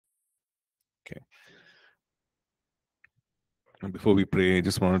Okay. And before we pray, I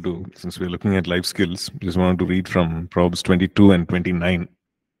just wanted to, since we're looking at life skills, just wanted to read from Proverbs 22 and 29.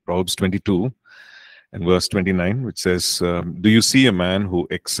 Proverbs 22 and verse 29, which says, do you see a man who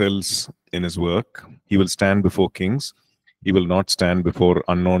excels in his work? He will stand before kings. He will not stand before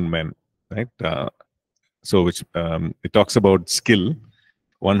unknown men. Right? So which it talks about skill,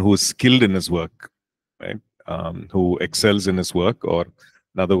 one who is skilled in his work, right? Who excels in his work, or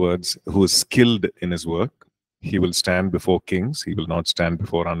in other words, who is skilled in his work. He will stand before kings. He will not stand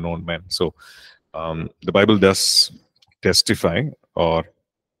before unknown men. So the Bible does testify or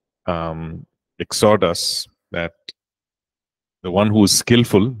exhort us that the one who is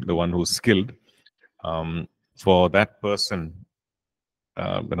skillful, the one who is skilled, for that person,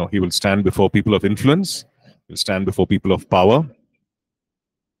 he will stand before people of influence. He will stand before people of power.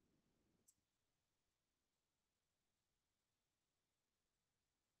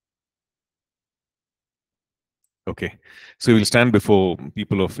 Okay, so he will stand before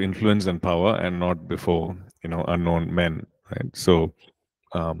people of influence and power, and not before unknown men. Right. So,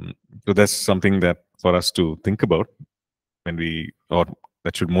 so that's something that for us to think about when or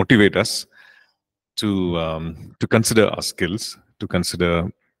that should motivate us to consider our skills, to consider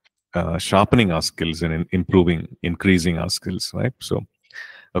sharpening our skills and improving, increasing our skills. Right. So,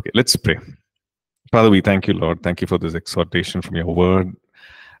 okay, let's pray. Father, we thank you, Lord. Thank you for this exhortation from your word.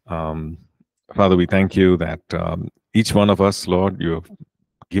 Father, we thank you that each one of us, Lord, you have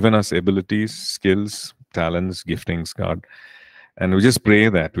given us abilities, skills, talents, giftings, God. And we just pray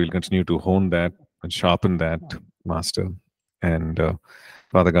that we'll continue to hone that and sharpen that, Master. And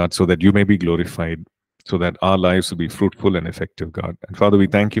Father God, so that you may be glorified, so that our lives will be fruitful and effective, God. And Father, we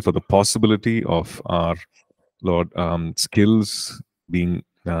thank you for the possibility of our, Lord, skills being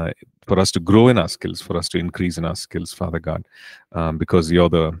for us to grow in our skills, for us to increase in our skills, Father God, because you're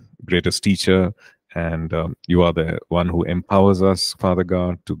the greatest teacher, and you are the one who empowers us, Father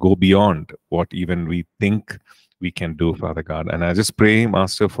God, to go beyond what even we think we can do, Father God. And I just pray,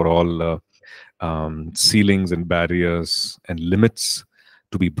 Master, for all ceilings and barriers and limits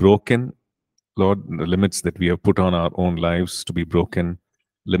to be broken, Lord, the limits that we have put on our own lives to be broken,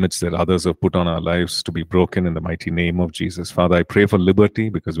 limits that others have put on our lives to be broken in the mighty name of Jesus. Father, I pray for liberty,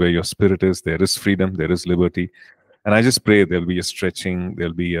 because where your spirit is, there is freedom, there is liberty. And I just pray there'll be a stretching,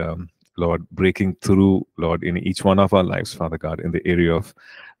 there'll be, Lord, breaking through, Lord, in each one of our lives, Father God, in the area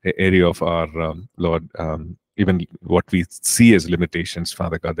of our, Lord, even what we see as limitations,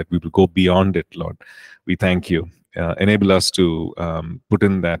 Father God, that we will go beyond it, Lord. We thank you. Enable us to put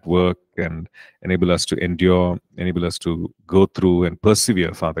in that work, and enable us to endure, enable us to go through and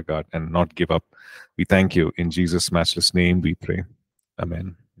persevere, Father God, and not give up. We thank you. In Jesus' matchless name we pray.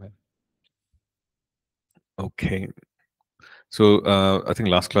 Amen. Amen. Okay. So I think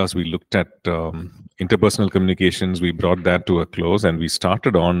last class we looked at interpersonal communications. We brought that to a close, and we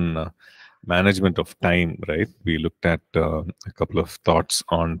started on management of time, right? We looked at a couple of thoughts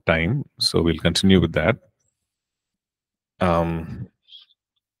on time. So we'll continue with that.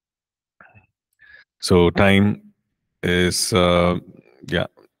 So time is, yeah.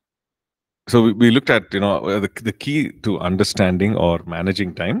 So we looked at, the key to understanding or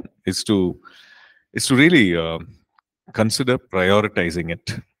managing time is to really consider prioritizing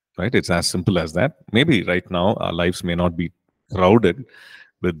it, right? It's as simple as that. Maybe right now our lives may not be crowded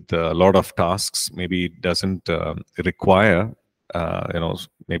with a lot of tasks. Maybe it doesn't require,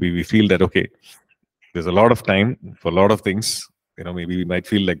 maybe we feel that, okay, there's a lot of time for a lot of things. Maybe we might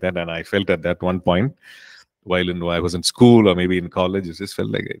feel like that. And I felt at that one point, while I was in school or maybe in college, it just felt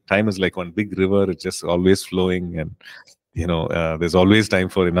like time is like one big river. It's just always flowing, and there's always time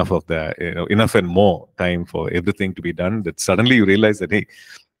for enough of that, enough and more time for everything to be done. That suddenly you realize that, hey,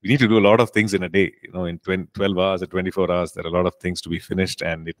 we need to do a lot of things in a day. In 12 hours or 24 hours, there are a lot of things to be finished,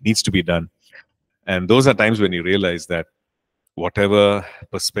 and it needs to be done. And those are times when you realize that whatever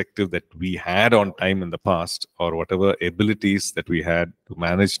perspective that we had on time in the past, or whatever abilities that we had to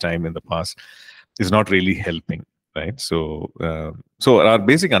manage time in the past, is not really helping, right? So, so our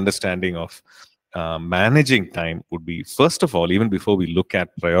basic understanding of managing time would be, first of all, even before we look at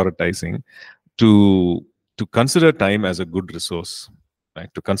prioritizing, to consider time as a good resource,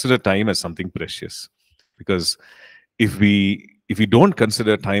 right? To consider time as something precious, because if we don't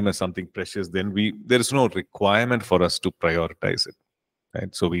consider time as something precious, then there is no requirement for us to prioritize it,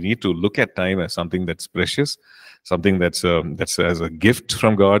 right? So we need to look at time as something that's precious, something that's as a gift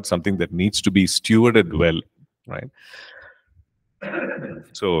from God, something that needs to be stewarded well, right?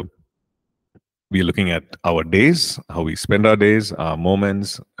 So we're looking at our days, how we spend our days, our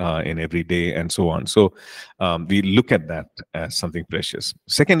moments in every day, and so on. So we look at that as something precious.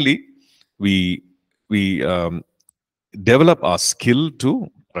 Secondly, we we develop our skill to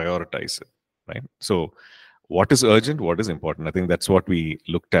prioritize it, right? So what is urgent, what is important? I think that's what we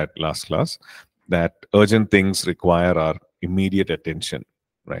looked at last class, that urgent things require our immediate attention,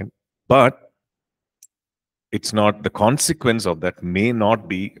 right? But it's not, the consequence of that may not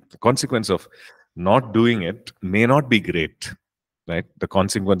be, the consequence of not doing it may not be great, right? The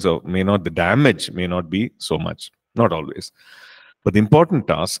consequence of may not, the damage may not be so much, not always. But the important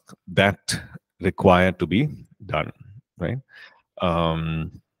task that require to be done, right?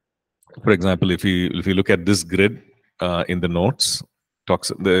 Um, for example, if you look at this grid in the notes, talks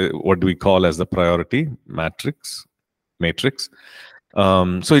the what do we call as the priority matrix.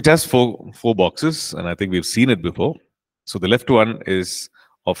 So it has four boxes, and I think we've seen it before. So the left one is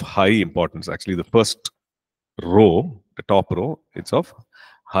of high importance. Actually, the first row, the top row, it's of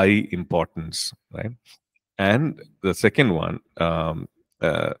high importance, right? And the second one,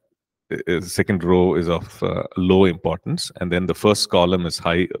 second row is of low importance, and then the first column is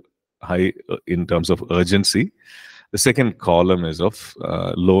high in terms of urgency. The second column is of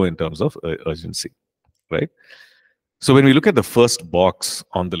low in terms of urgency, right? So when we look at the first box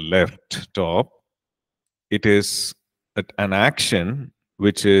on the left top, it is an action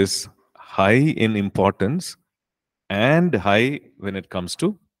which is high in importance and high when it comes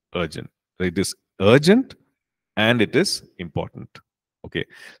to urgent. It is urgent and it is important. Okay.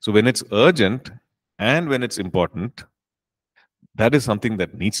 So when it's urgent and when it's important, that is something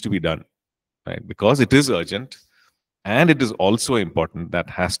that needs to be done, right? Because it is urgent and it is also important, that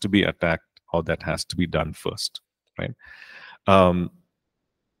has to be attacked or that has to be done first, right? Um,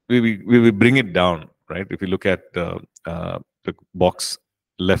 we will bring it down, right? If you look at the box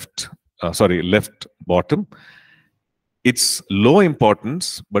left, left bottom, it's low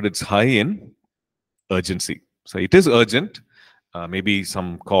importance, but it's high in urgency. So it is urgent. Maybe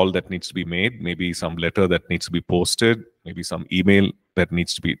some call that needs to be made, maybe some letter that needs to be posted, maybe some email that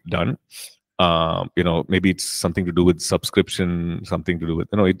needs to be done. Maybe it's something to do with subscription, something to do with,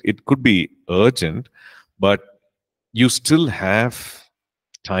 it could be urgent, but you still have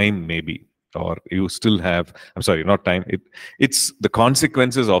time maybe, or you still have, I'm sorry, not time. It's the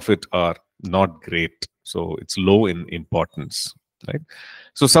consequences of it are not great. So it's low in importance, right?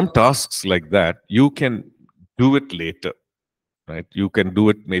 So some tasks like that, you can do it later, right? You can do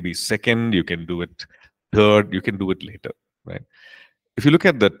it maybe second, you can do it third, you can do it later, right? If you look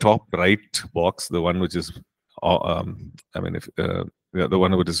at the top right box, the one which is, the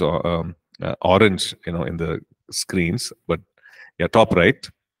one which is orange, in the screens, but yeah, top right.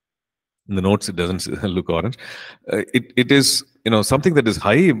 In the notes, it doesn't look orange. It is, something that is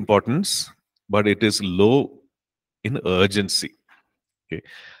high importance, but it is low in urgency. Okay,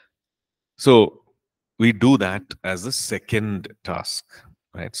 so we do that as the second task,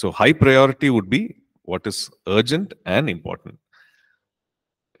 right? So high priority would be what is urgent and important.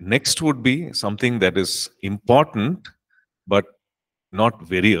 Next would be something that is important, but not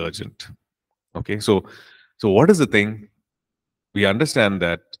very urgent. Okay, so what is the thing? We understand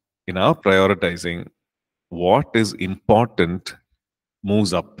that in our prioritizing, what is important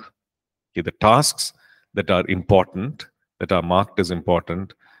moves up. Okay, the tasks that are important, that are marked as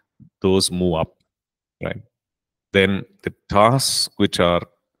important, those move up, right? Then the tasks which are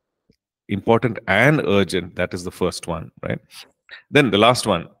important and urgent, that is the first one, right? Then the last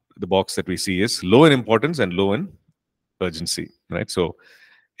one, the box that we see, is low in importance and low in urgency, right? So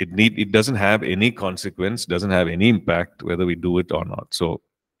it doesn't have any consequence, doesn't have any impact whether we do it or not. So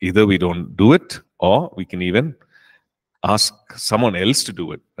either we don't do it, or we can even ask someone else to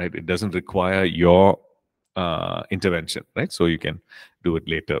do it, right? It doesn't require your intervention, right? So you can do it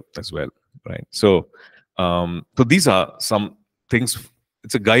later as well, right? So so these are some things.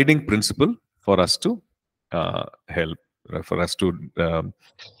 It's a guiding principle for us to help, for us to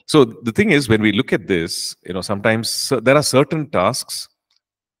so the thing is, when we look at this, sometimes there are certain tasks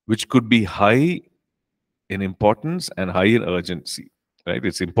which could be high in importance and high in urgency, right?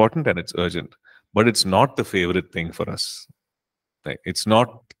 It's important and it's urgent, but it's not the favorite thing for us, right? It's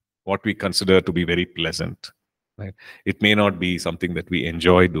not what we consider to be very pleasant, right? It may not be something that we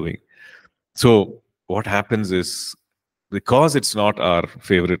enjoy doing. So what happens is, because it's not our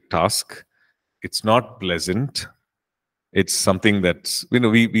favorite task, it's not pleasant, it's something that's,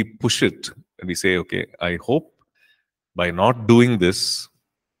 we push it and we say, okay, I hope by not doing this,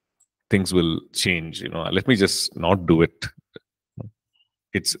 things will change. Let me just not do it.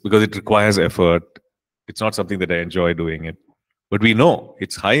 It's because it requires effort. It's not something that I enjoy doing it. But we know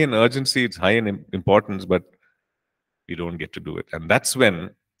it's high in urgency, it's high in importance, but we don't get to do it. And that's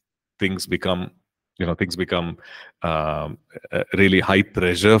when things become things become really high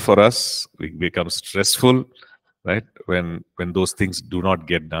pressure for us. We become stressful, right? When those things do not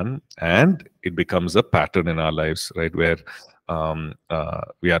get done, and it becomes a pattern in our lives, right? Where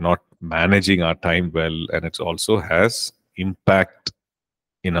we are not managing our time well, and it also has impact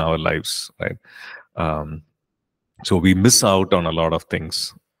in our lives, right? Um, so we miss out on a lot of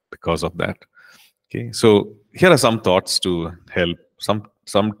things because of that. Okay, so here are some thoughts to help,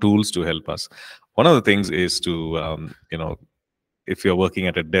 some tools to help us. One of the things is to if you're working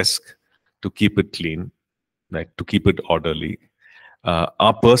at a desk, to keep it clean, right? To keep it orderly.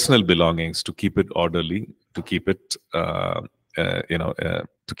 Our personal belongings, to keep it orderly, to keep it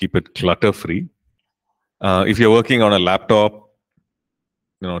to keep it clutter free. If you're working on a laptop,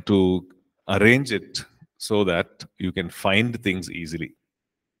 to arrange it so that you can find things easily,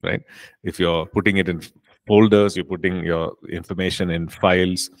 right? If you're putting it in folders, you're putting your information in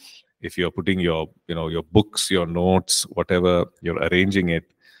files. If you're putting your books, your notes, whatever, you're arranging it.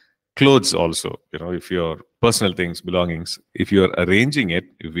 Clothes also, if your personal things, belongings, if you're arranging it,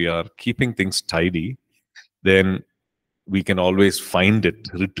 if we are keeping things tidy, then we can always find it,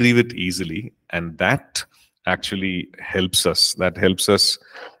 retrieve it easily, and that actually helps us. That helps us,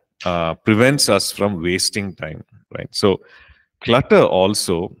 prevents us from wasting time, right? So clutter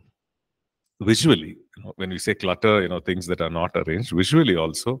also, visually, when we say clutter, things that are not arranged, visually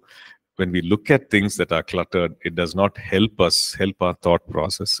also, when we look at things that are cluttered, it does not help us, help our thought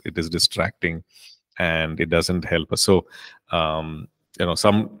process. It is distracting, and it doesn't help us. So some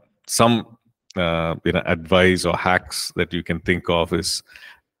advice or hacks that you can think of is,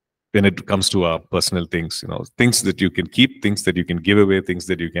 when it comes to our personal things, things that you can keep, things that you can give away, things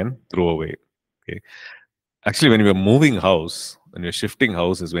that you can throw away. Okay. Actually, when you're moving house, when you're shifting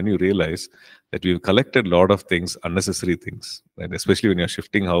house, is when you realize that we've collected a lot of things, unnecessary things, right? Especially when you're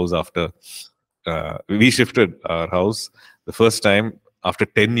shifting house after, we shifted our house the first time after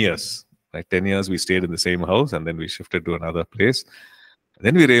 10 years. Like 10 years, we stayed in the same house, and then we shifted to another place.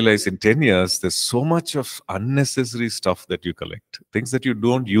 Then we realize in 10 years, there's so much of unnecessary stuff that you collect, things that you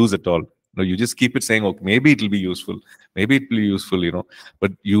don't use at all. You just keep it saying, okay, maybe it'll be useful, maybe it will be useful,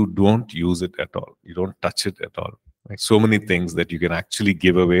 but you don't use it at all. You don't touch it at all. Like so many things that you can actually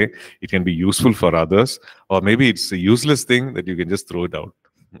give away. It can be useful for others, or maybe it's a useless thing that you can just throw it out.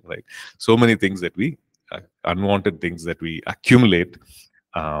 Like so many things that we, unwanted things that we accumulate.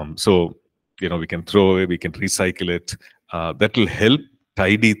 So, we can throw away, we can recycle it. That will help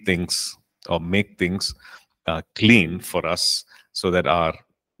tidy things or make things clean for us, so that our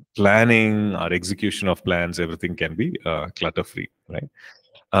planning, our execution of plans, everything can be clutter free, right?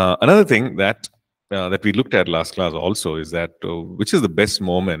 Another thing that we looked at last class also is that, which is the best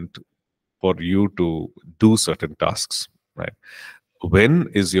moment for you to do certain tasks, right? When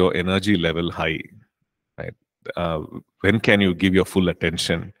is your energy level high, right? uh, when can you give your full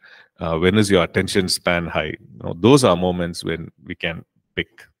attention? When is your attention span high? Those are moments when we can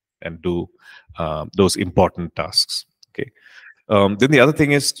pick and do those important tasks. Okay. Then the other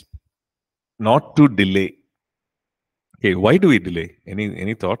thing is not to delay. Okay, why do we delay?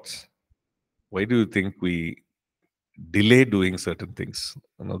 Any thoughts? Why do you think we delay doing certain things?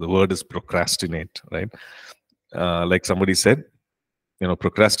 The word is procrastinate, right? Like somebody said,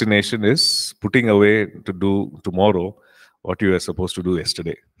 procrastination is putting away to do tomorrow what you were supposed to do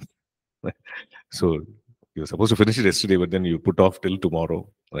yesterday. So you're supposed to finish it yesterday, but then you put off till tomorrow,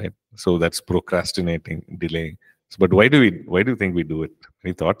 right? So that's procrastinating, delaying. But why do you think we do it?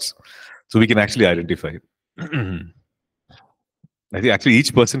 Any thoughts? So we can actually identify. I think actually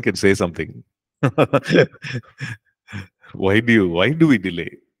each person can say something. Why do we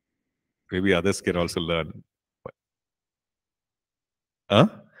delay? Maybe others can also learn. Huh?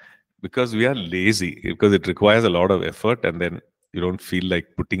 Because we are lazy, because it requires a lot of effort, and then you don't feel like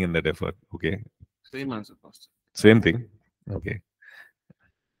putting in that effort. Okay. Same answer, Pastor. Same thing. Okay.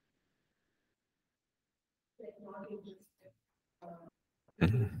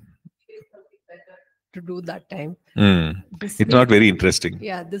 Mhm. To do that time. Mm. This It's need, not very interesting.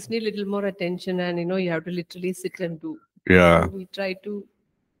 yeah, this need little more attention, and you have to literally sit and do. Yeah. So we try to.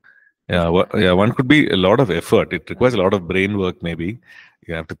 Yeah. Yeah. One could be a lot of effort. It requires a lot of brain work, maybe.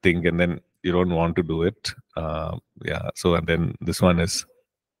 You have to think, and then you don't want to do it. Yeah. So, and then this one is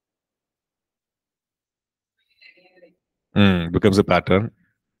becomes a pattern.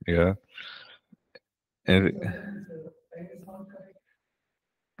 Yeah. And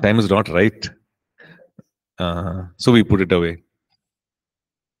time is not right. So we put it away.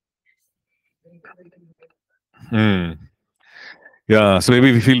 Hmm. Yeah. So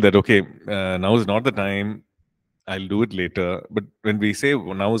maybe we feel that, okay, now is not the time. I'll do it later. But when we say,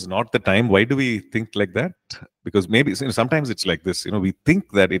 "Well, now is not the time," why do we think like that? Because maybe sometimes it's like this. We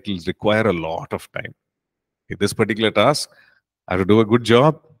think that it will require a lot of time. Okay, this particular task, I have to do a good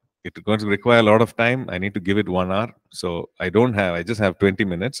job. It's going to require a lot of time. I need to give it 1 hour. So I just have 20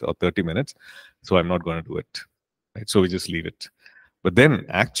 minutes or 30 minutes. So I'm not going to do it. Right? So we just leave it. But then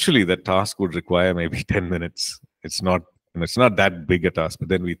actually that task would require maybe 10 minutes. It's not that big a task. But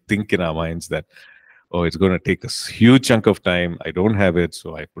then we think in our minds that, oh, it's going to take a huge chunk of time. I don't have it.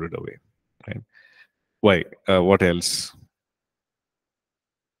 So I put it away. Right? Why? What else?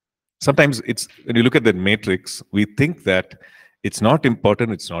 Sometimes it's when you look at the matrix, we think that it's not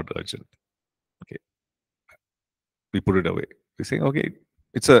important, it's not urgent. Okay, we put it away. We say, okay,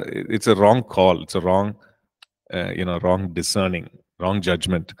 it's a wrong call, it's a wrong, wrong discerning, wrong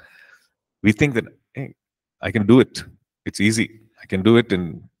judgment. We think that, hey, I can do it. It's easy. I can do it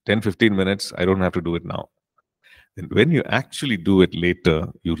in 10, 15 minutes. I don't have to do it now. And when you actually do it later,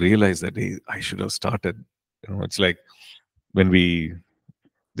 you realize that, hey, I should have started. It's like when we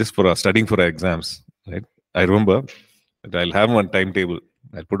just for our studying for our exams, right? I remember that I'll have one timetable.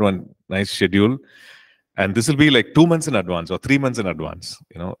 I'll put one nice schedule, and this will be like 2 months in advance or 3 months in advance.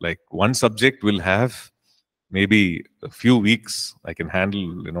 Like one subject will have maybe a few weeks. I can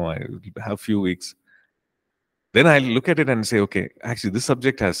handle. I have few weeks. Then I'll look at it and say, okay, actually, this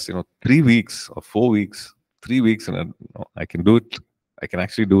subject has 3 weeks or 4 weeks, 3 weeks, and I can do it. I can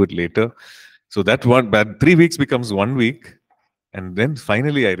actually do it later. So that one, but 3 weeks becomes 1 week. And then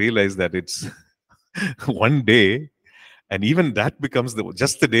finally, I realized that it's one day, and even that becomes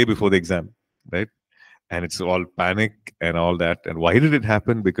just the day before the exam, right? And it's all panic and all that. And why did it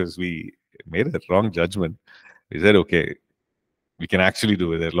happen? Because we made a wrong judgment. We said, okay, we can actually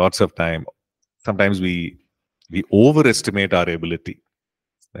do it. There's lots of time. Sometimes we overestimate our ability,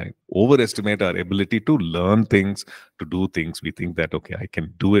 right? Overestimate our ability to learn things, to do things. We think that, okay, I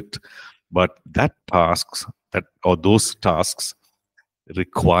can do it. But those tasks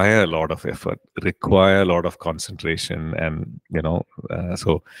require a lot of effort, require a lot of concentration, and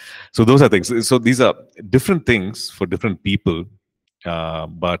so those are things. So these are different things for different people,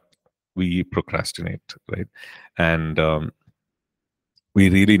 but we procrastinate, right? And we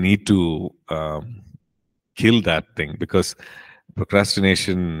really need to kill that thing, because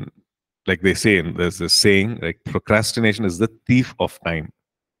procrastination, like they say, there's this saying, like, procrastination is the thief of time,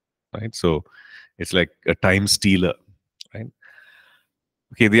 right? So it's like a time stealer, right?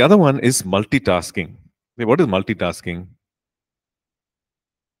 Okay, the other one is multitasking. Okay, what is multitasking?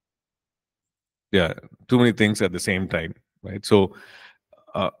 Yeah, too many things at the same time, right? So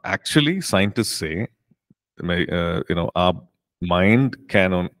actually, scientists say, our mind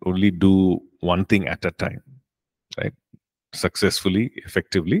can only do one thing at a time, right? Successfully,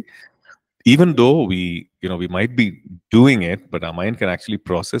 effectively. Even though we might be doing it, but our mind can actually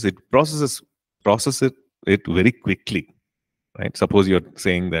process it very quickly, right? Suppose you're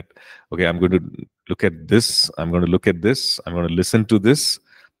saying that, okay, I'm going to look at this, I'm going to look at this, I'm going to listen to this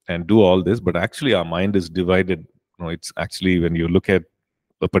and do all this, but actually our mind is divided. It's actually, when you look at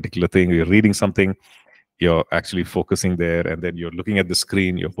a particular thing, you're reading something, you're actually focusing there, and then you're looking at the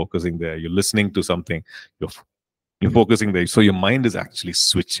screen, you're focusing there, you're listening to something, you're focusing there. So your mind is actually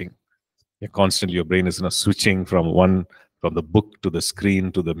switching. You're constantly, your brain is switching from the book to the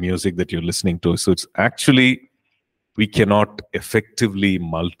screen to the music that you're listening to. So it's actually, we cannot effectively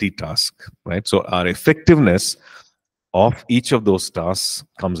multitask, right? So our effectiveness of each of those tasks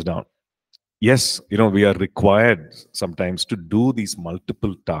comes down. Yes, we are required sometimes to do these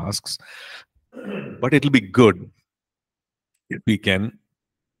multiple tasks, but it'll be good if we can,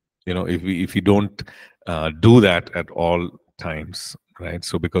 if we don't do that at all times, right?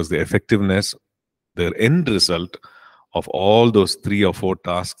 So because the effectiveness, the end result of all those 3 or 4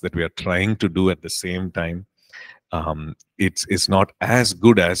 tasks that we are trying to do at the same time, it's not as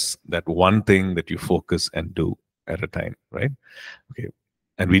good as that one thing that you focus and do at a time, right? Okay.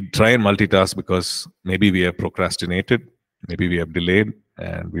 And we try and multitask because maybe we have procrastinated, maybe we have delayed,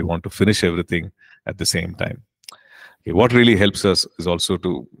 and we want to finish everything at the same time. Okay. What really helps us is also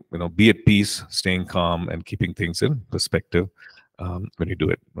to be at peace, staying calm, and keeping things in perspective when you do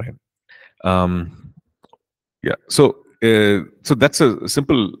it, right? Yeah. So that's a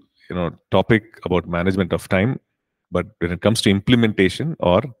simple topic about management of time. But when it comes to implementation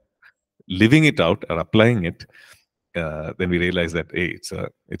or living it out or applying it, then we realize that, hey,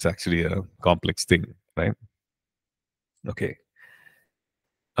 it's actually a complex thing, right? Okay.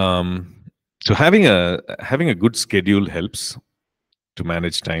 So having a good schedule helps to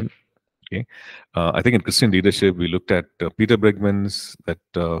manage time. Okay. I think in Christian leadership we looked at Peter Bregman's that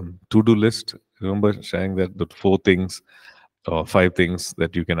to-do list. remember sharing that the 4 things or 5 things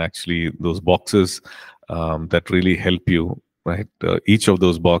that you can actually, those boxes that really help you, right? Each of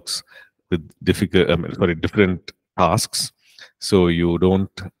those box with different tasks, so you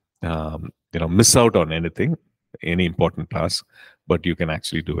don't miss out on anything, any important task, but you can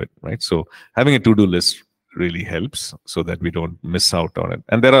actually do it, right? So having a to-do list really helps so that we don't miss out on it.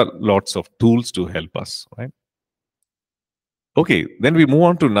 And there are lots of tools to help us, right? Okay, then we move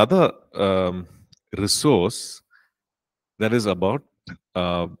on to another resource that is about,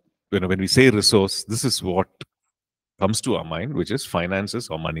 uh, when we say resource, this is what comes to our mind, which is finances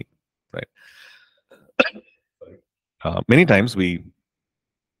or money, right? Many times when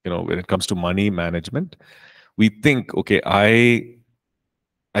it comes to money management, we think, okay,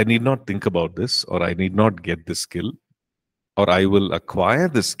 I need not think about this, or I need not get this skill, or I will acquire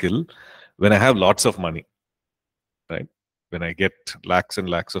this skill when I have lots of money, right? When I get lakhs and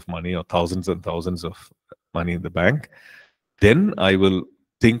lakhs of money or thousands and thousands of money in the bank, then I will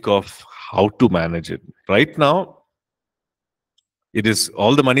think of how to manage it. Right now, it is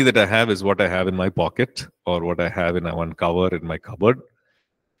all the money that I have is what I have in my pocket or what I have in one cover in my cupboard,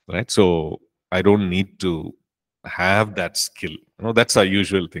 right? So I don't need to have that skill. That's our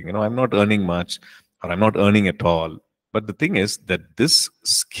usual thing. I'm not earning much, or I'm not earning at all. But the thing is that this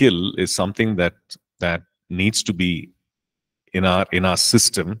skill is something that needs to be in our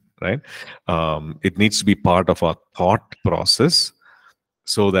system, right? It needs to be part of our thought process,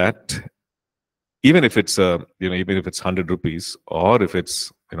 so that even if it's even if it's 100 rupees, or if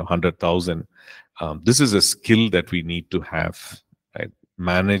it's 100,000, this is a skill that we need to have, right?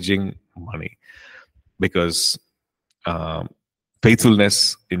 Managing money, because um,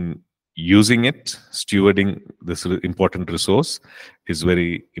 faithfulness in using it, stewarding this important resource, is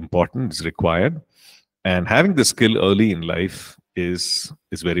very important, is required. And having the skill early in life is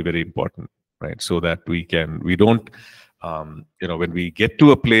very, very important, right? So that we don't when we get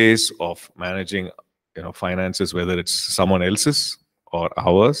to a place of managing finances, whether it's someone else's or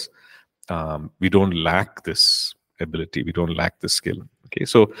ours, we don't lack this ability, we don't lack this skill. Okay,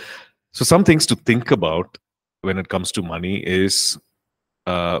 so some things to think about when it comes to money is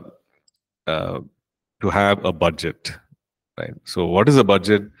uh, uh, to have a budget, right? So what is a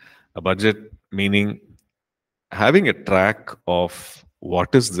budget? A budget meaning having a track of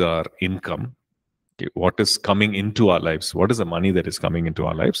what is our income, okay, what is coming into our lives, what is the money that is coming into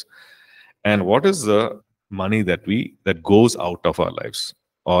our lives, and what is the money that goes out of our lives,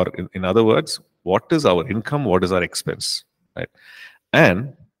 or in other words, what is our income, what is our expense, right?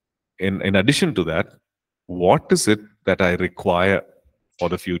 And in addition to that, what is it that I require for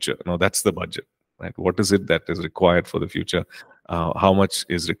the future? That's the budget, right? What is it that is required for the future? How much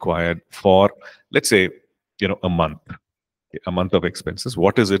is required for, let's say, a month of expenses?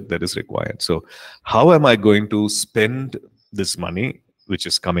 What is it that is required? So how am I going to spend this money which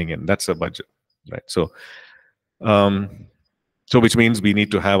is coming in? That's a budget, right? Um, so which means we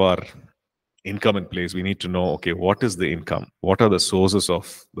need to have our income in place. We need to know, okay, what is the income? What are the sources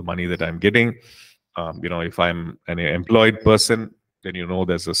of the money that I'm getting? If I'm an employed person, then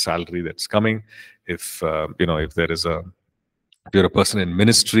there's a salary that's coming. If there is a if you're a person in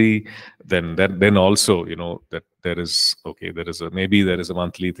ministry, then also that maybe there is a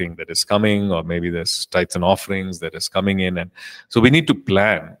monthly thing that is coming, or maybe there's tithes and offerings that is coming in. And so we need to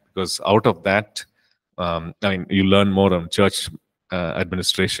plan, because out of that, you learn more on church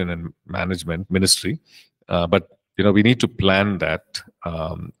administration and management ministry, but we need to plan that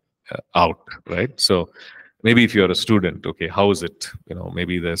out, right? So maybe if you're a student, okay, how is it?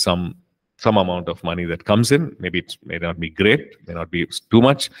 Maybe there's some amount of money that comes in. Maybe it may not be great, may not be too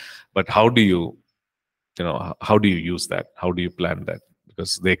much, but how do you use that? How do you plan that?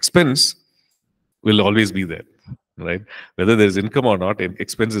 Because the expense will always be there, right? Whether there's income or not,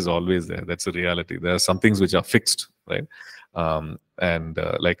 expense is always there. That's a reality. There are some things which are fixed, right? And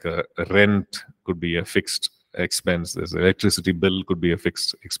like a rent could be a fixed expense. There's electricity bill could be a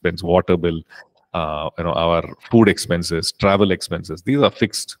fixed expense, water bill, our food expenses, travel expenses. These are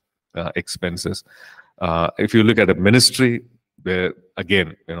fixed expenses. If you look at a ministry, where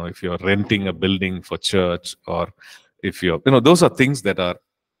again, if you're renting a building for church, or if those are things that are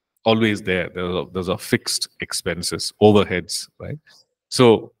always there. Those are fixed expenses, overheads, right?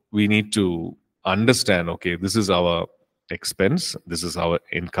 So we need to understand, okay, this is our expense, this is our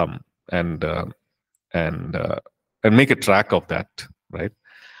income, and and make a track of that, right?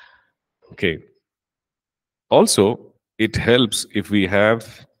 Okay. Also, it helps if we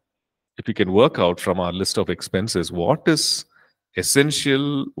can work out from our list of expenses what is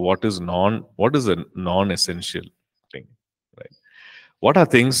essential, what is a non-essential thing, right? What are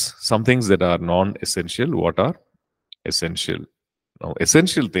things, some things that are non-essential? What are essential? Now,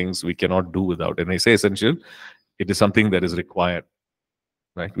 essential things we cannot do without. And I say essential, it is something that is required,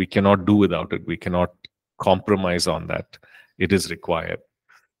 right? We cannot do without it. We cannot compromise on that. It is required.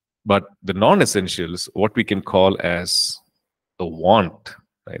 But the non-essentials, what we can call as a want,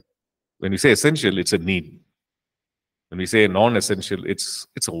 right? When we say essential, it's a need. When we say non-essential, it's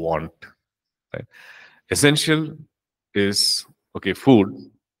a want, right? Essential is okay,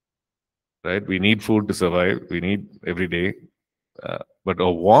 food, right? We need food to survive. We need every day. But a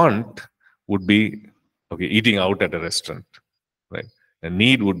want would be okay, eating out at a restaurant, right? A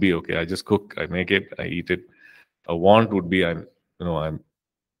need would be okay, I just cook, I make it, I eat it. A want would be I'm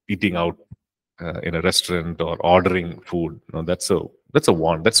eating out in a restaurant or ordering food. That's a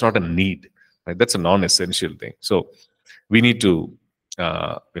want. That's not a need, right? That's a non-essential thing. So we need to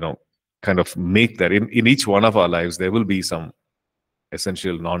kind of make that in each one of our lives. There will be some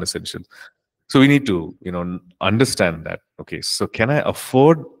essential, non-essential. So we need to understand that. Okay, so can I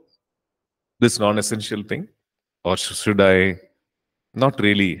afford this non-essential thing, or should I not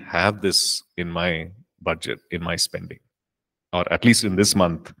really have this in my budget, in my spending, or at least in this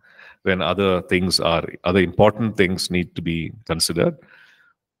month when other important things need to be considered?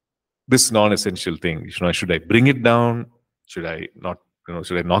 This non-essential thing, should I bring it down? Should I not?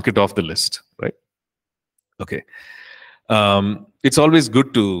 Should I knock it off the list? Right? Okay. It's always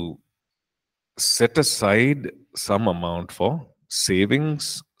good to set aside some amount for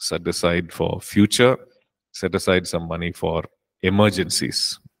savings, set aside for future, set aside some money for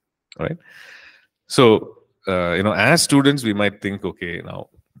emergencies. Right? So, as students, we might think, okay, now,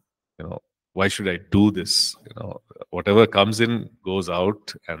 why should I do this? Whatever comes in goes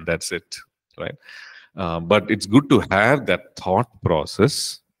out, and that's it, right? But it's good to have that thought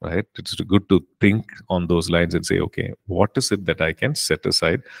process, right? It's good to think on those lines and say, okay, what is it that I can set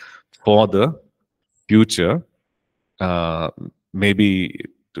aside for the future? Uh, Maybe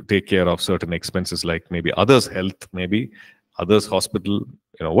to take care of certain expenses, like maybe others' health, maybe others' hospital,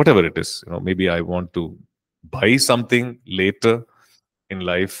 whatever it is. Maybe I want to buy something later in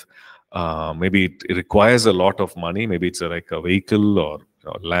life. Maybe it requires a lot of money. Maybe it's like a vehicle or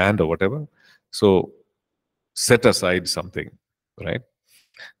land or whatever. So set aside something, right?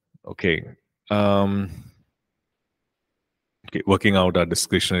 Okay. Um, okay, working out our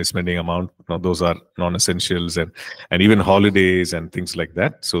discretionary spending amount. Those are non-essentials, and even holidays and things like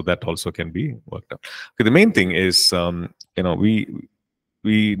that. So that also can be worked out. Okay, the main thing is,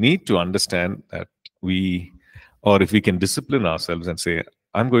 we need to understand that or if we can discipline ourselves and say,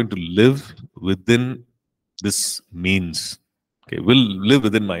 I'm going to live within this means. Okay, will live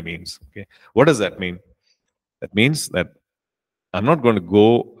within my means. Okay, what does that mean? That means that I'm not going to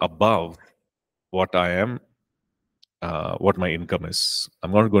go above what I am, what my income is.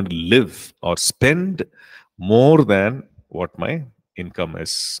 I'm not going to live or spend more than what my income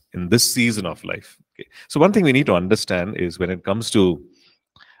is in this season of life. Okay. So one thing we need to understand is when it comes to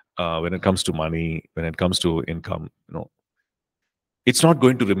money, when it comes to income, it's not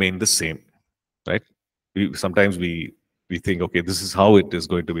going to remain the same, right? Sometimes we think, okay, this is how it is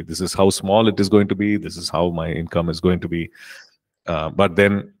going to be. This is how small it is going to be. This is how my income is going to be. But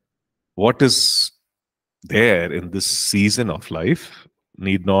then, what is there in this season of life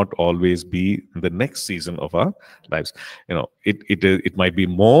need not always be in the next season of our lives. It might be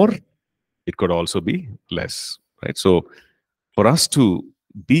more. It could also be less, right? So, for us to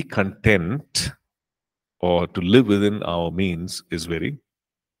be content or to live within our means is very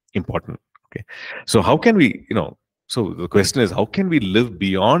important. Okay. So how can we, so the question is, how can we live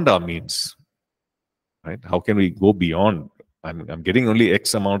beyond our means? Right? How can we go beyond? I'm getting only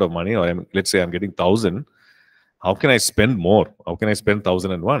X amount of money, or let's say I'm getting 1,000. How can I spend more? How can I spend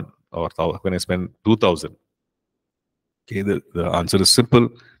 1,001? Or how can I spend 2,000? Okay, the answer is simple.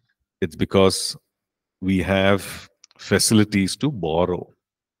 It's because we have facilities to borrow,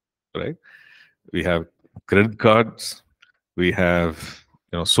 right? We have credit cards. We have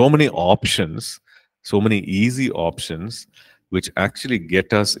so many options, so many easy options, which actually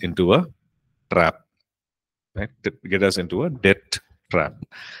get us into a trap, right? Get us into a debt trap.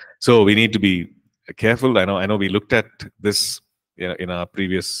 So we need to be careful. I know we looked at this in our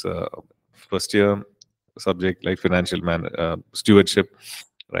previous first year subject, like financial stewardship,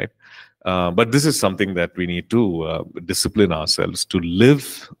 right? But this is something that we need to discipline ourselves to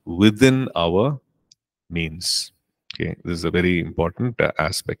live within our means. Okay, this is a very important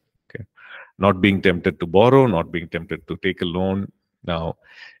aspect. Okay, not being tempted to borrow, not being tempted to take a loan. Now,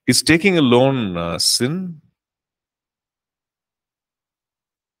 is taking a loan sin,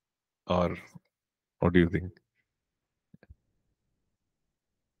 or what do you think?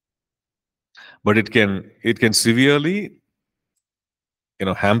 but it can severely,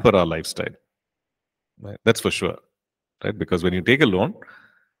 hamper our lifestyle. Right? That's for sure, right? Because when you take a loan,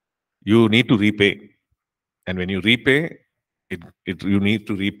 you need to repay, and when you repay, you need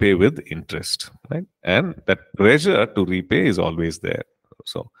to repay with interest, right? And that pressure to repay is always there.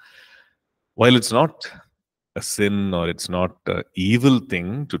 So while it's not a sin or it's not an evil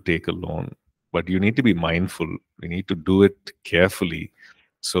thing to take a loan, but you need to be mindful. You need to do it carefully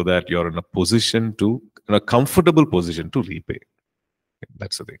so that you're in a position to, in a comfortable position to repay.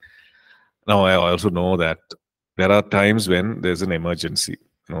 That's the thing. Now, I also know that there are times when there's an emergency.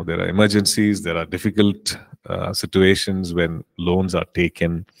 There are emergencies, there are difficult situations when loans are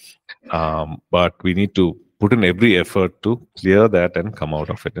taken, but we need to put in every effort to clear that and come out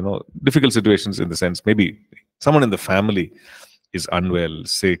of it. Difficult situations in the sense maybe someone in the family is unwell,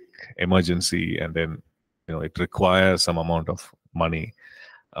 sick, emergency, and then it requires some amount of money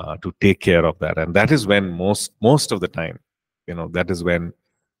to take care of that, and that is when most of the time, that is when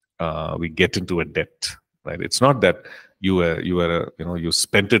we get into a debt, right? It's not that you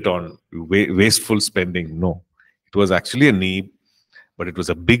spent it on wasteful spending. No, it was actually a need, but it was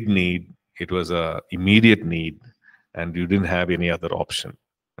a big need. It was a immediate need, and you didn't have any other option,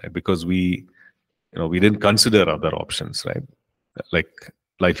 right? Because we didn't consider other options, right? Like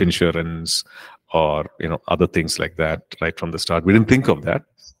life insurance or other things like that right from the start. We didn't think of that,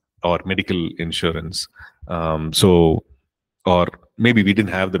 or medical insurance. So, or maybe we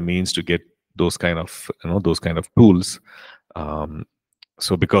didn't have the means to get those kind of tools. Um,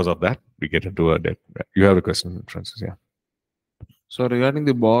 so because of that, we get into a debt. You have a question, Francis? Yeah. So regarding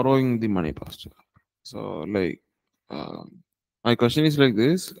the borrowing the money, Pastor. So my question is like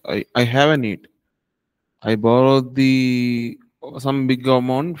this: I have a need. I borrowed the some big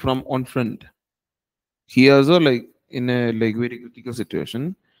amount from one friend. He also in a very critical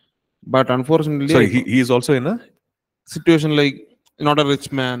situation, but unfortunately, Sorry, he is also in a situation not a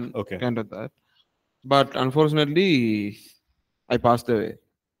rich man, Okay. kind of that. But unfortunately, I passed away.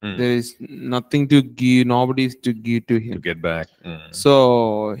 There is nothing to give, nobody is to give to to him. get back.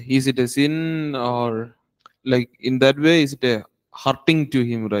 So is it a sin, or in that way is it a hurting to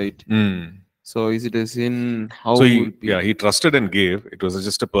him, right? So is it a sin? How So will be? he trusted and gave. It was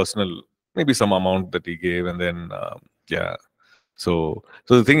just a personal, maybe some amount that he gave, and then yeah. So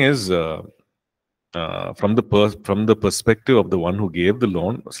the thing is, from the perspective of the one who gave the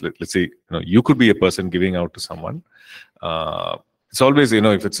loan, so let's say you could be a person giving out to someone. It's always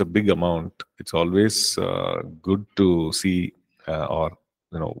if it's a big amount, it's always good to see or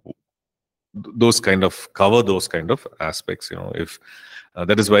those kind of cover those kind of aspects. If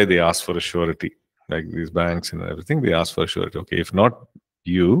that is why they ask for a surety, like these banks and everything, they ask for a surety. Okay, if not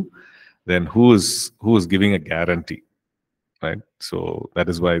you, then who is giving a guarantee, right? So that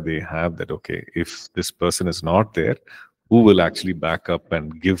is why they have that. Okay, if this person is not there, who will actually back up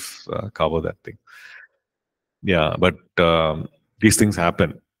and give cover that thing? Yeah, but these things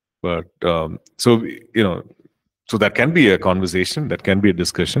happen. But so that can be a conversation, that can be a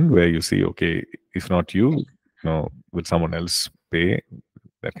discussion where you see, okay, if not you, will someone else pay?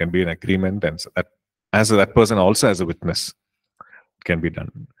 That can be an agreement, and so that as that person also as a witness, it can be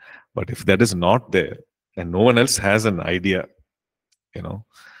done. But if that is not there and no one else has an idea,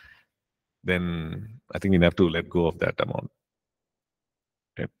 then I think you have to let go of that amount.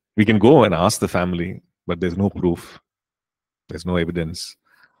 Okay? We can go and ask the family, but there's no proof, there's no evidence.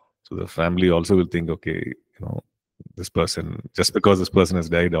 So the family also will think, okay, this person, just because this person has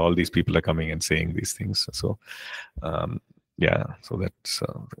died, all these people are coming and saying these things. So, yeah, so that's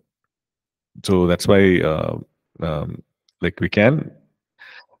why, we can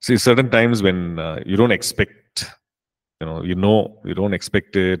see certain times when you don't expect, you don't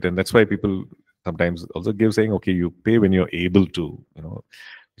expect it, and that's why people sometimes also give saying, okay, you pay when you're able to,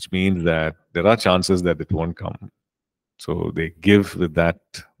 which means that there are chances that it won't come. So they give with that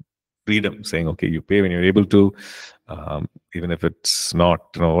freedom, saying, okay, you pay when you're able to, even if it's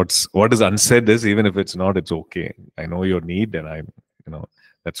not. What is unsaid is, even if it's not, it's okay. I know your need, and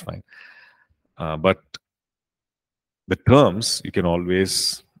that's fine. But the terms, you can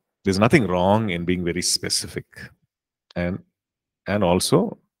always. There's nothing wrong in being very specific, and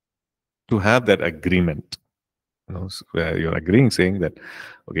also to have that agreement, where you're agreeing, saying that,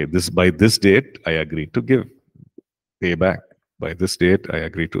 okay, by this date, I agree to pay back. By this date, I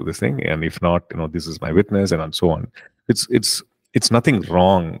agree to this thing, and if not, this is my witness, and so on. It's nothing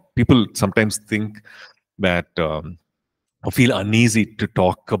wrong. People sometimes think that or feel uneasy to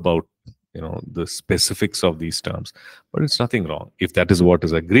talk about the specifics of these terms, but it's nothing wrong if that is what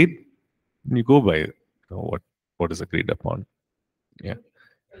is agreed. You go by what is agreed upon. Yeah.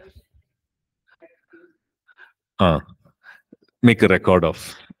 make a record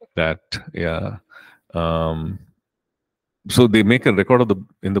of that. Yeah. Um, so they make a record of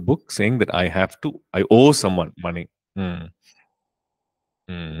in the book saying that I owe someone money. Hmm.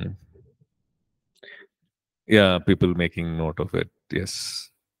 Hmm. Yeah, people making note of it. Yes,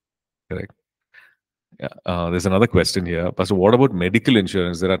 correct. Yeah. There's another question here, Pastor. What about medical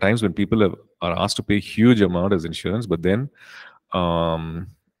insurance? There are times when people are asked to pay huge amount as insurance, but then,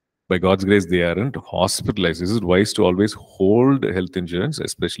 by God's grace, they aren't hospitalized. Is it wise to always hold health insurance,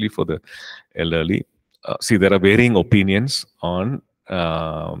 especially for the elderly? See, there are varying opinions on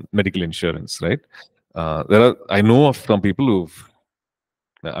medical insurance, right? I know of some people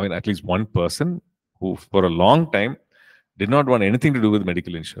at least one person who, for a long time, did not want anything to do with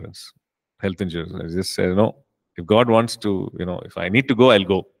medical insurance, health insurance. I just said, no, if God wants to, if I need to go, I'll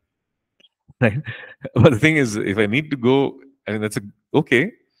go. Right? But the thing is, if I need to go, that's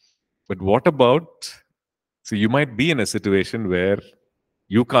okay. But what about, so you might be in a situation where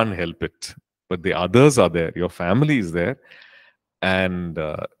you can't help it, but the others are there, your family is there, and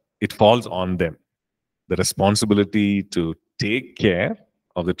it falls on them, the responsibility to take care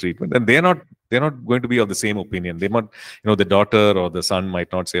of the treatment. And they're not going to be of the same opinion. They might, the daughter or the son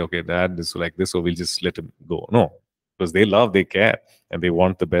might not say, okay, dad is like this, so we'll just let him go. No, because they care, and they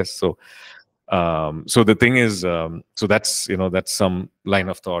want the best. So the thing is, so that's some line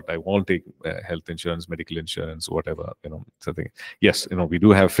of thought. I won't take health insurance, medical insurance, whatever. Something. Yes, we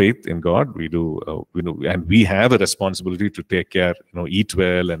do have faith in God. We do, and we have a responsibility to take care. Eat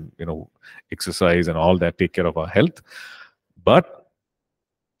well and exercise and all that. Take care of our health, but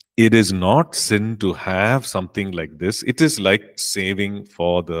it is not sin to have something like this. It is like saving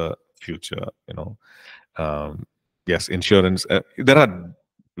for the future. Yes, insurance. There are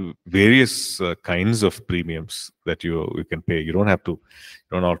various kinds of premiums that you can pay. You don't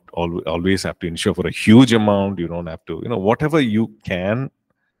not always have to insure for a huge amount. You don't have to, whatever you can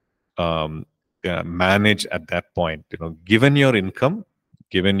manage at that point. Given your income,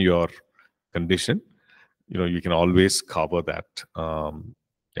 given your condition, you can always cover that.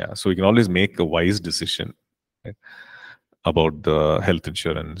 Yeah, so you can always make a wise decision, right, about the health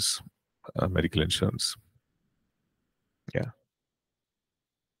insurance, medical insurance. Yeah.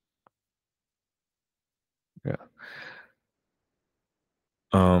 Yeah.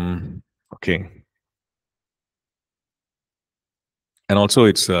 Okay. And also,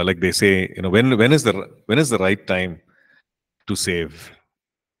 it's like they say, when is the right time to save,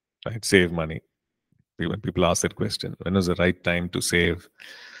 right? Save money. When people ask that question, when is the right time to save?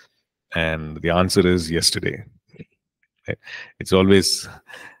 And the answer is yesterday. Right? It's always,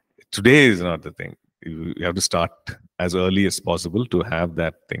 today is not the thing. You have to start as early as possible to have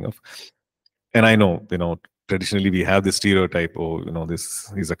that thing of. And I know, traditionally we have this stereotype. Oh,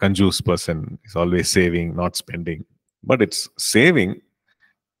 this he's a conjuice person. He's always saving, not spending. But it's saving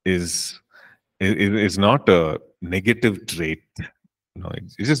is not a negative trait.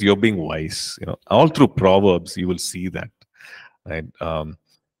 It's just you're being wise. All through Proverbs you will see that, right?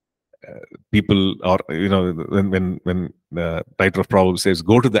 People are, when the writer of Proverbs says,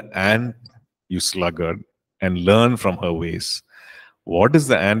 "Go to the ant, you sluggard, and learn from her ways." What is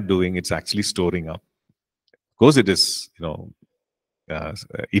the ant doing? It's actually storing up. Of course, it is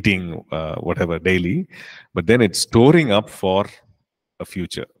eating whatever daily, but then it's storing up for a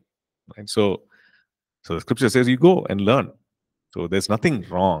future. Right? So the scripture says you go and learn. So there's nothing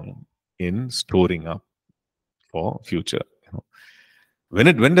wrong in storing up for future.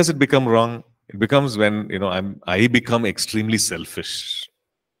 When does it become wrong? It becomes when I become extremely selfish.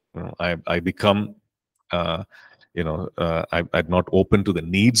 I become I'm not open to the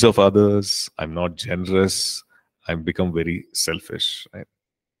needs of others. I'm not generous. I've become very selfish. Right?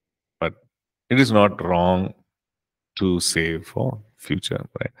 But it is not wrong to save for future,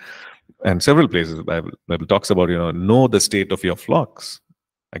 right? And several places the Bible talks about, know the state of your flocks.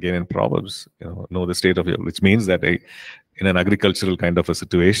 Again in Proverbs, know the state of your, which means that in an agricultural kind of a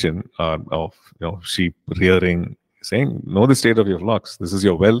situation of sheep rearing, saying, know the state of your flocks. This is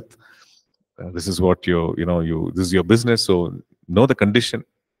your wealth. This is what this is your business. So know the condition.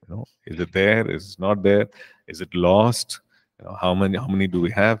 Is it there? Is it not there? Is it lost? How many do we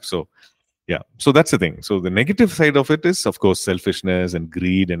have? So yeah, so that's the thing. So the negative side of it is, of course, selfishness and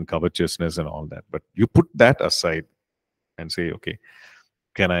greed and covetousness and all that. But you put that aside and say, okay,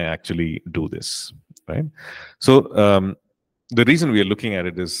 can I actually do this? Right? So the reason we are looking at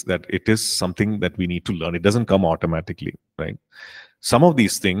it is that it is something that we need to learn. It doesn't come automatically, right? Some of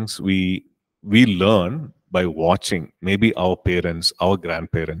these things we learn by watching. Maybe our parents, our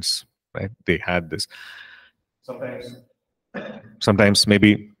grandparents, right? They had this. Sometimes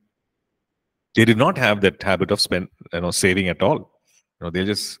maybe They did not have that habit of saving at all. They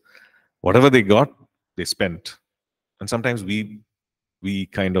just, whatever they got, they spent. And sometimes we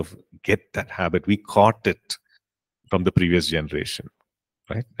kind of get that habit. We caught it from the previous generation,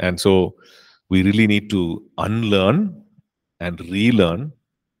 right? And so we really need to unlearn and relearn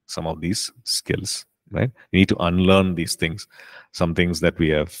some of these skills, right? We need to unlearn these things, some things that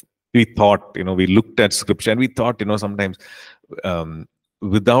we thought, we looked at scripture and we thought, sometimes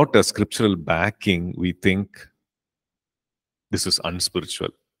without a scriptural backing, we think this is unspiritual,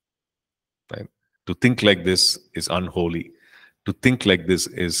 right? To think like this is unholy. To think like this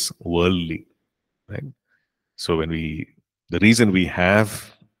is worldly, right? So the reason we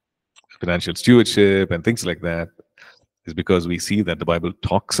have financial stewardship and things like that is because we see that the Bible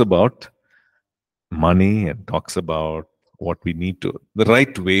talks about money and talks about what we need to, the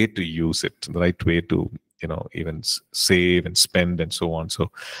right way to use it, the right way to, even save and spend and so on.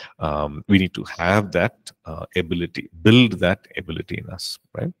 So we need to have that ability, build that ability in us,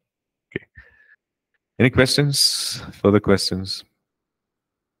 right? Okay. Any questions? Further questions?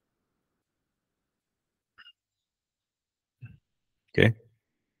 Okay.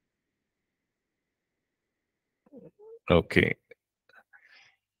 Okay.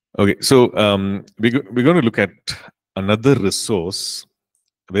 Okay. So we're going to look at another resource,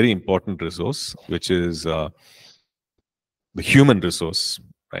 a very important resource, which is the human resource,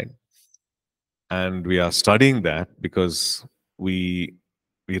 right? And we are studying that because we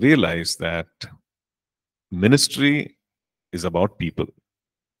realize that ministry is about people,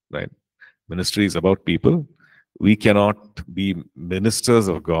 right? Ministry is about people. We cannot be ministers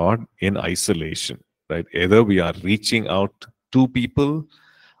of God in isolation, right? Either we are reaching out to people,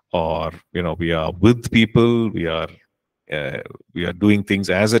 or we are with people. We are doing things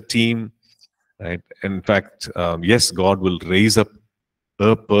as a team, right? In fact, yes, God will raise up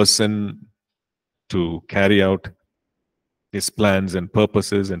a person to carry out his plans and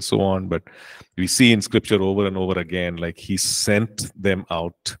purposes and so on. But we see in scripture over and over again, like he sent them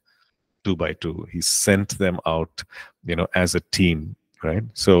out two by two. He sent them out, as a team, right?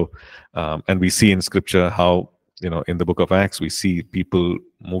 So, and we see in scripture how, in the book of Acts, we see people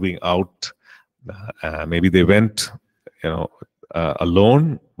moving out. Maybe they went,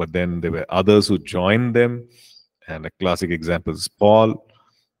 alone, but then there were others who joined them. And a classic example is Paul.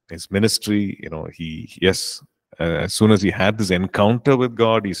 His ministry, as soon as he had this encounter with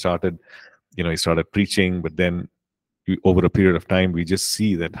God, he started preaching. But then over a period of time, we just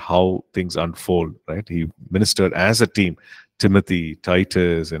see that how things unfold, right? He ministered as a team. Timothy,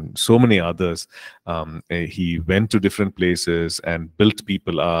 Titus, and so many others. He went to different places and built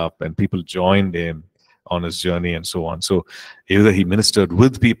people up, and people joined him on his journey and so on. So either he ministered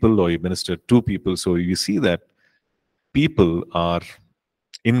with people or he ministered to people. So you see that people are,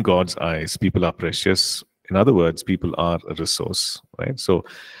 in God's eyes, people are precious. In other words, people are a resource, right? So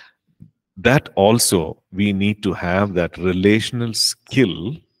that also, we need to have that relational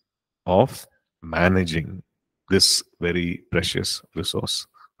skill of managing this very precious resource,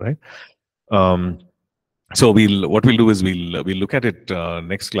 right? So what we'll do is we'll look at it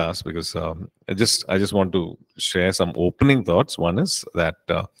next class, because I just want to share some opening thoughts. One is that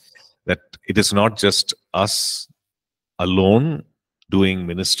that it is not just us alone doing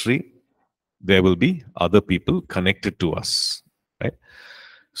ministry. There will be other people connected to us, right?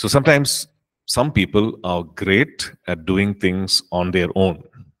 So sometimes some people are great at doing things on their own,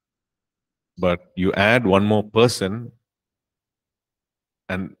 but you add one more person,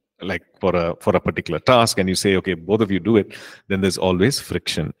 and like for a particular task, and you say, okay, both of you do it, then there's always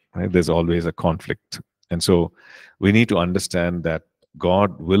friction, right? There's always a conflict. And so we need to understand that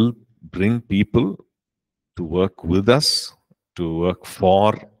God will bring people to work with us, to work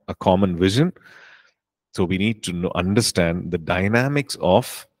for a common vision. So we need to understand the dynamics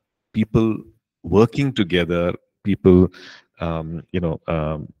of people working together, people, or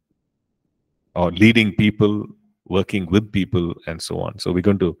leading people, working with people, and so on. So we're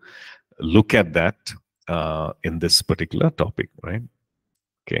going to look at that in this particular topic, right?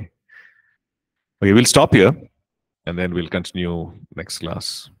 Okay. Okay, we'll stop here, and then we'll continue next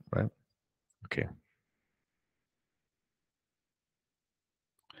class, right? Okay.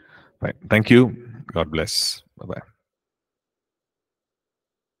 Right. Thank you. God bless. Bye-bye.